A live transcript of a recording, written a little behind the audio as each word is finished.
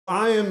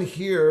I am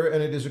here,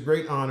 and it is a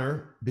great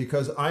honor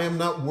because I am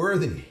not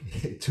worthy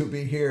to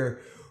be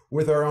here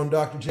with our own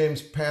Dr. James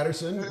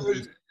Patterson.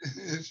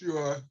 Yes, you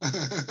are.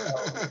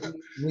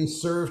 We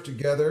serve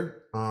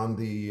together on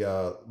the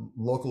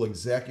local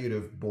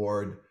executive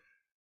board.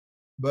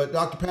 But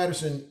Dr.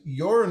 Patterson,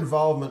 your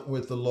involvement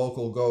with the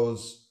local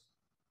goes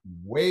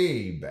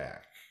way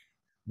back.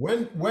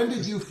 When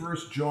did you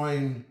first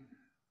join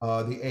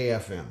the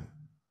AFM?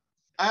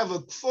 I have a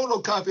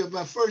photocopy of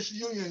my first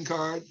union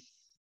card.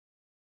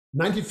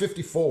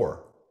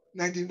 1954.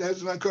 19,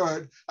 that's my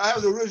card. I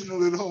have the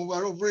original at home. I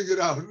don't bring it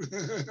out.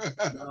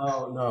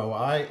 No.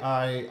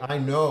 I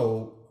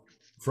know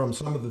from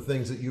some of the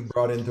things that you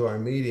brought into our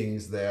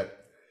meetings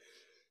that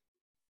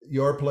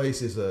your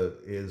place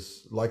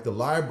is like the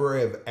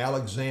Library of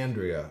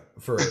Alexandria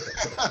for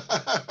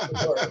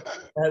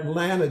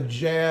Atlanta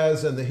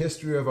jazz and the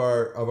history of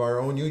our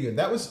own union.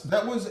 That was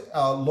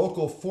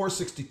local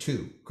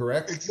 462,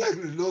 correct?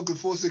 Exactly, local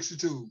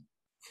 462.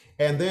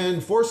 And then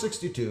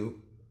 462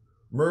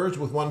 merged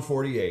with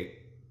 148.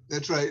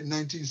 That's right,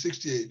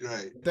 1968,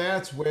 right.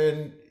 That's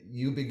when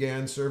you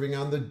began serving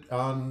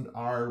on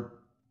our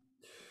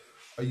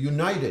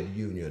United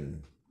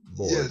Union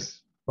board. Yes.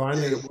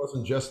 Finally, yes. It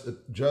wasn't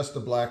just a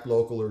black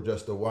local or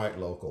just a white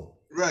local.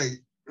 Right,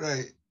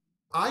 right.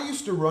 I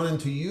used to run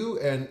into you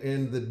and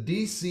in the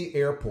DC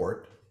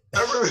airport.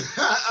 I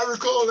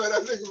recall that.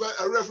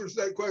 I referenced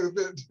that quite a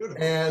bit.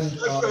 And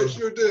I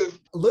sure did.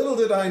 Little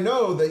did I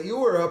know that you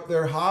were up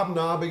there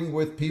hobnobbing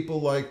with people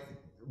like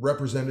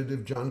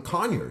Representative John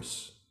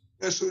Conyers.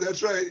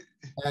 That's right.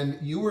 And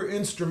you were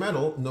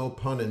instrumental, no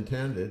pun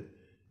intended,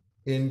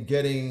 in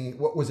getting,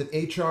 what was it,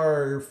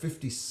 HR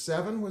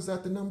 57? Was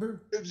that the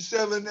number?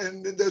 57,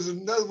 and there's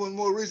another one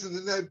more recent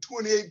than that,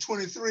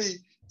 2823,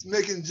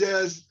 making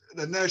jazz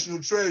the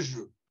national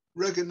treasure,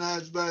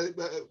 recognized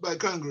by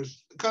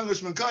Congress.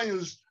 Congressman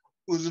Conyers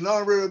was an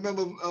honorary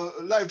member,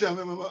 a lifetime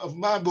member of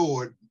my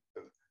board,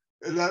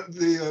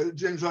 the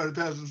James Hardy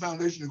Patterson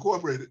Foundation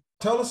Incorporated.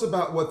 Tell us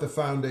about what the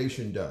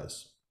foundation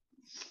does.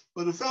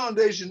 Well, the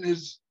foundation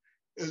is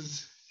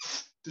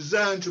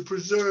designed to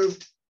preserve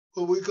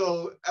what we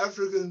call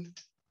African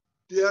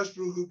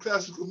diaspora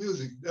classical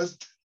music.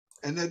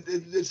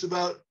 It's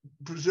about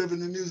preserving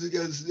the music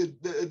as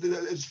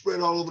it's spread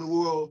all over the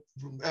world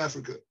from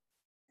Africa.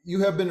 You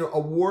have been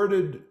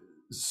awarded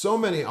so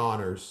many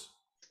honors,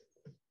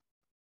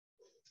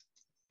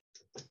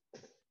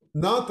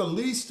 not the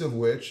least of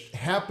which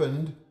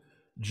happened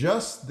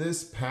just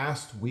this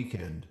past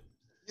weekend.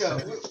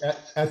 Yeah,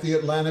 at the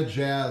Atlanta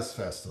Jazz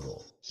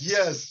Festival.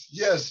 Yes.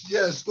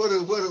 What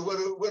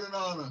an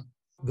honor.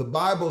 The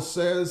Bible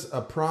says a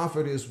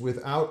prophet is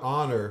without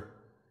honor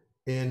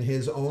in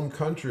his own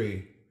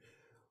country,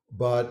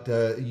 but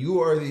you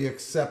are the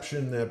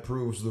exception that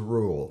proves the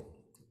rule.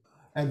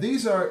 And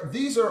these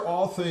are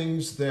all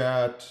things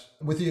that,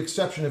 with the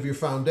exception of your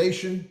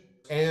foundation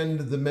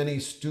and the many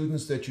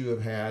students that you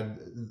have had,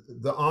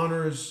 the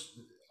honors,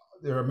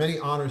 there are many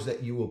honors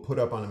that you will put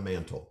up on a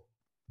mantle.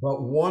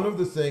 But one of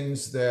the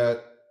things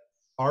that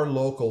our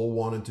local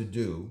wanted to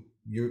do,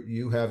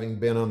 you having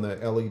been on the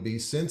LEB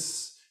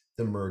since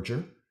the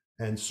merger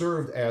and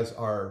served as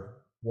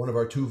one of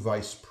our two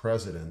vice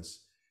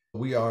presidents,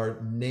 we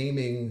are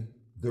naming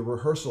the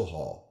rehearsal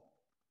hall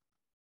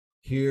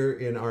here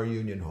in our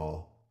union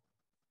hall,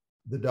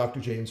 the Dr.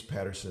 James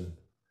Patterson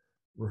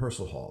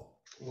Rehearsal Hall.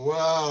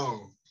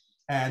 Wow.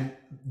 And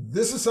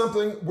this is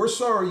something we're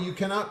sorry you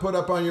cannot put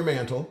up on your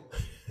mantle.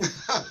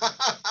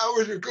 I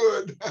wish you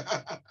could.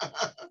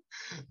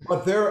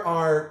 But there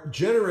are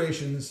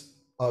generations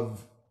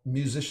of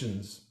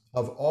musicians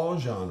of all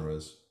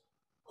genres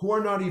who are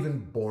not even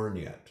born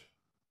yet,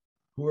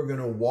 who are going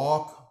to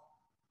walk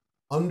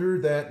under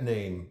that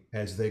name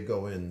as they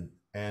go in.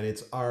 And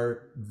it's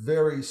our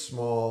very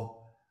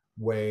small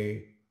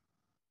way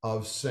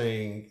of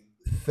saying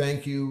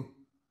thank you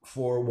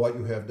for what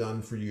you have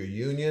done for your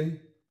union,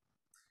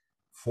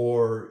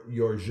 for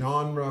your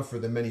genre, for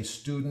the many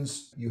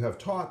students you have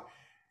taught,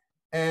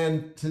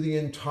 and to the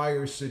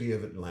entire city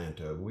of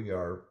Atlanta. We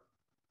are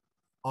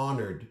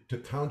honored to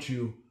count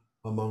you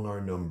among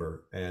our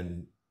number,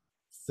 and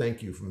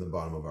thank you from the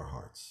bottom of our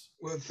hearts.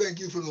 Well, thank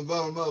you from the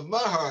bottom of my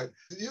heart.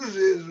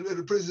 Usually at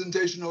a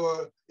presentation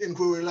or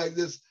inquiry like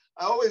this,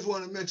 I always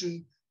want to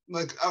mention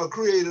our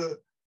creator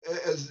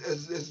as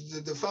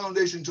the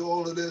foundation to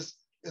all of this.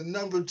 And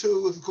number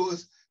two, of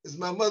course, is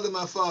my mother,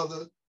 my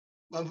father.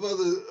 My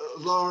mother,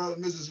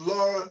 Mrs.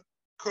 Laura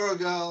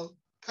Cargill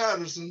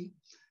Patterson,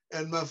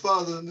 and my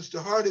father,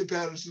 Mr. Hardy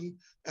Patterson,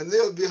 and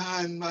they're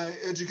behind my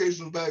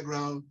educational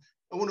background.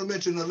 I want to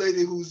mention a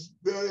lady who's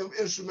very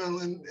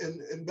instrumental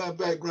in my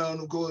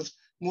background, of course,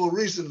 more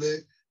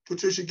recently,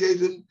 Patricia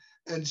Gayton,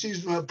 and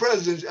she's my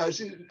president.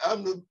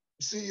 I'm the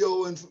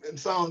CEO and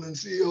founder and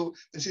CEO,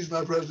 and she's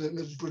my president,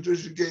 Mrs.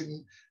 Patricia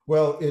Gayton.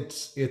 Well,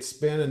 it's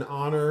been an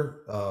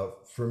honor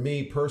for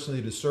me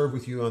personally to serve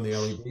with you on the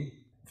LEB.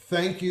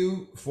 Thank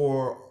you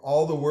for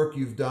all the work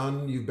you've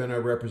done. You've been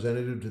our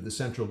representative to the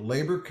Central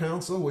Labor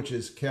Council, which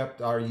has kept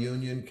our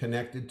union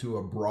connected to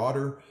a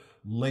broader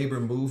labor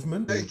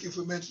movement. Thank you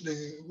for mentioning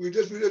it. We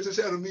just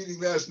had a meeting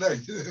last night.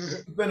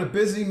 You've been a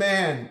busy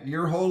man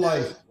your whole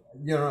life.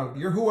 You know,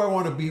 you're who I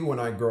want to be when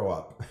I grow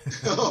up.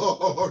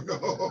 Oh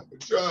no,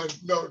 John,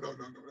 no.